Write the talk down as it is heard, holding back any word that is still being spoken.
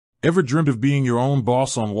Ever dreamt of being your own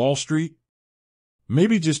boss on Wall Street?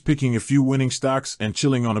 Maybe just picking a few winning stocks and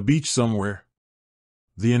chilling on a beach somewhere?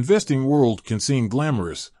 The investing world can seem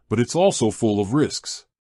glamorous, but it's also full of risks.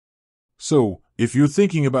 So, if you're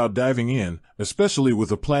thinking about diving in, especially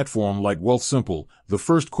with a platform like Wealthsimple, the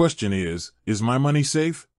first question is my money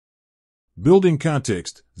safe? Building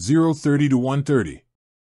context, 030 to 130.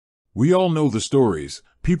 We all know the stories: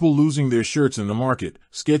 people losing their shirts in the market,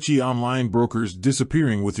 sketchy online brokers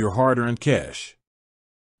disappearing with your hard-earned cash.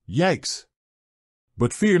 Yikes!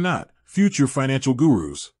 But fear not, future financial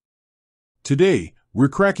gurus. Today, we're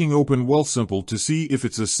cracking open Wealthsimple to see if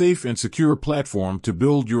it's a safe and secure platform to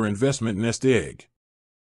build your investment nest egg.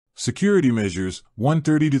 Security measures,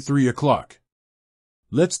 1:30 to 3 o'clock.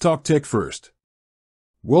 Let's talk tech first.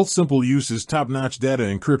 Wealthsimple uses top-notch data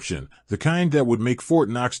encryption, the kind that would make Fort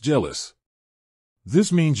Knox jealous.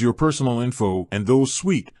 This means your personal info and those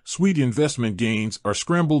sweet investment gains are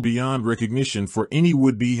scrambled beyond recognition for any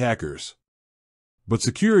would-be hackers. But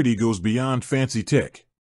security goes beyond fancy tech.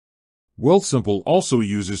 Wealthsimple also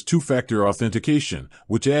uses two-factor authentication,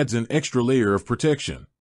 which adds an extra layer of protection.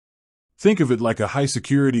 Think of it like a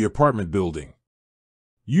high-security apartment building.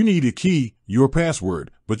 You need a key, your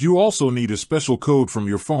password, but you also need a special code from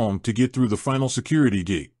your phone to get through the final security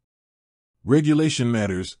gate. Regulation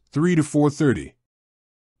matters, 3 to 4:30.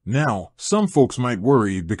 Now, some folks might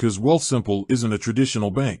worry because Wealthsimple isn't a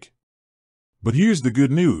traditional bank. But here's the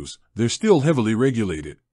good news: they're still heavily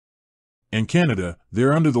regulated. In Canada,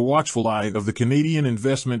 they're under the watchful eye of the Canadian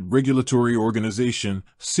Investment Regulatory Organization,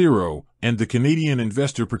 CIRO, and the Canadian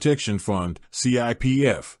Investor Protection Fund,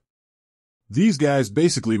 CIPF. These guys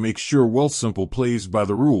basically make sure Wealthsimple plays by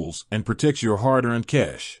the rules and protects your hard-earned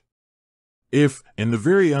cash. If, in the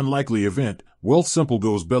very unlikely event, Wealthsimple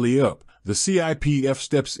goes belly up, the CIPF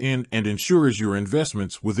steps in and ensures your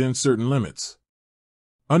investments within certain limits.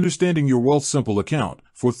 Understanding your Wealthsimple account,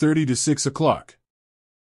 4:30 to 6 o'clock.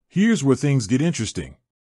 Here's where things get interesting.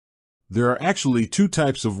 There are actually two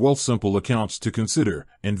types of Wealthsimple accounts to consider: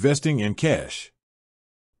 investing and cash.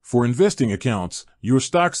 For investing accounts, your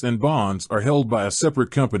stocks and bonds are held by a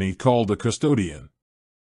separate company called a custodian.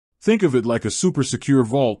 Think of it like a super secure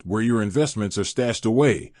vault where your investments are stashed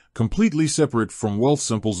away, completely separate from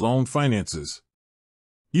Wealthsimple's own finances.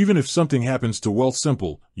 Even if something happens to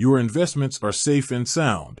Wealthsimple, your investments are safe and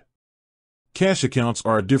sound. Cash accounts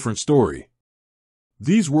are a different story.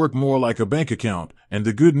 These work more like a bank account, and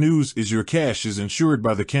the good news is your cash is insured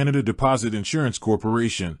by the Canada Deposit Insurance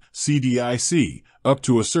Corporation, CDIC, up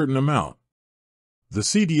to a certain amount. The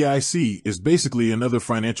CDIC is basically another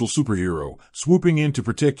financial superhero, swooping in to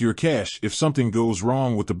protect your cash if something goes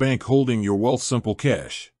wrong with the bank holding your Wealthsimple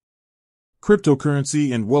cash.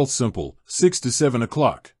 Cryptocurrency and Wealthsimple, 6 to 7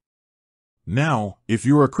 o'clock. Now, if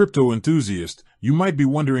you're a crypto enthusiast, you might be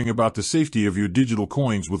wondering about the safety of your digital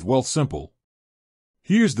coins with Wealthsimple.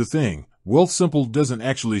 Here's the thing: Wealthsimple doesn't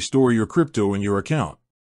actually store your crypto in your account.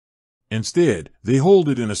 Instead, they hold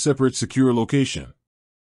it in a separate secure location.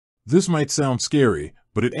 This might sound scary,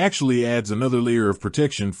 but it actually adds another layer of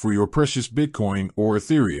protection for your precious Bitcoin or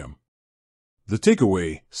Ethereum. The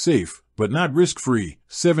takeaway: safe, but not risk-free,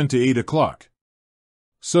 7 to 8 o'clock.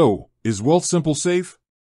 So, is Wealthsimple safe?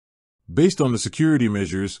 Based on the security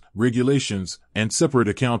measures, regulations, and separate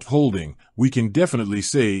account holding, we can definitely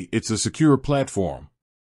say it's a secure platform.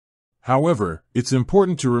 However, it's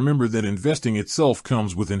important to remember that investing itself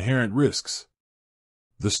comes with inherent risks.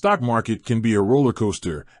 The stock market can be a roller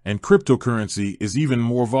coaster, and cryptocurrency is even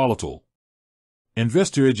more volatile.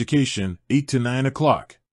 Investor education, 8 to 9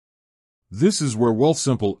 o'clock. This is where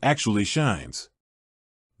Wealthsimple actually shines.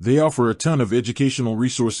 They offer a ton of educational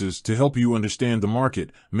resources to help you understand the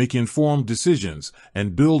market, make informed decisions,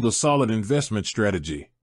 and build a solid investment strategy.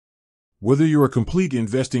 Whether you're a complete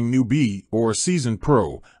investing newbie or a seasoned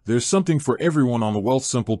pro, there's something for everyone on the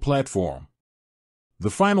Wealthsimple platform.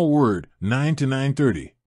 The final word, 9 to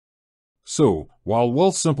 9:30. So, while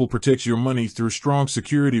Wealthsimple protects your money through strong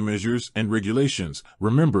security measures and regulations,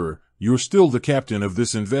 remember, you're still the captain of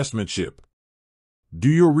this investment ship. Do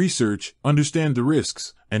your research, understand the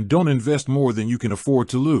risks, and don't invest more than you can afford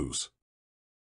to lose.